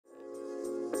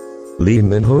Lee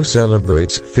Min-ho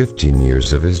celebrates 15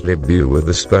 years of his debut with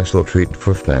a special treat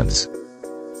for fans.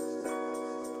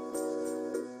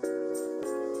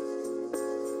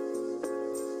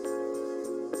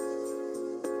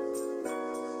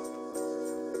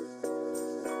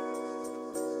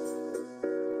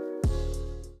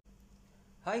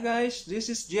 Hi guys, this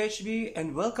is GHB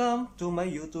and welcome to my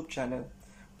YouTube channel.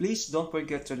 Please don't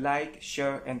forget to like,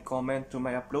 share, and comment to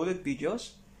my uploaded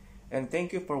videos. And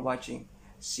thank you for watching.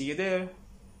 See you there!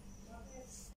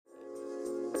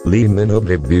 Lee Min-ho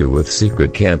debuted with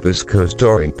Secret Campus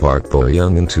co-starring Park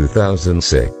Bo-young in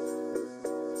 2006.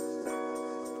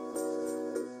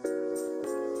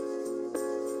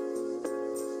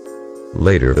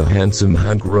 Later the handsome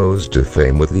hunk rose to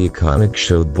fame with the iconic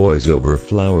show Boys Over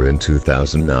Flower in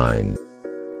 2009.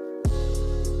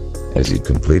 As he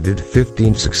completed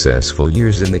 15 successful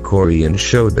years in the Korean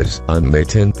showbiz on May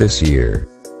 10 this year.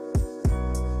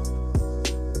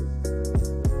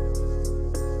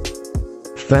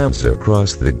 Fans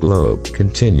across the globe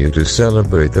continue to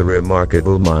celebrate the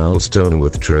remarkable milestone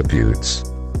with tributes.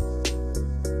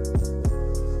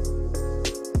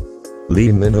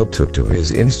 Lee Min-ho took to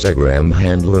his Instagram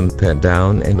handle and penned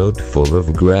down a note full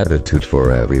of gratitude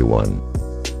for everyone,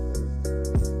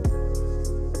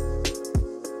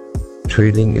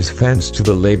 treating his fans to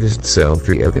the latest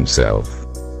selfie of himself.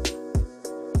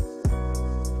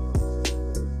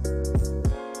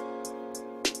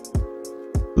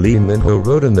 Lee Min-ho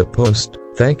wrote in the post,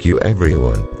 "Thank you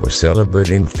everyone for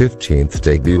celebrating 15th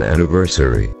debut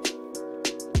anniversary.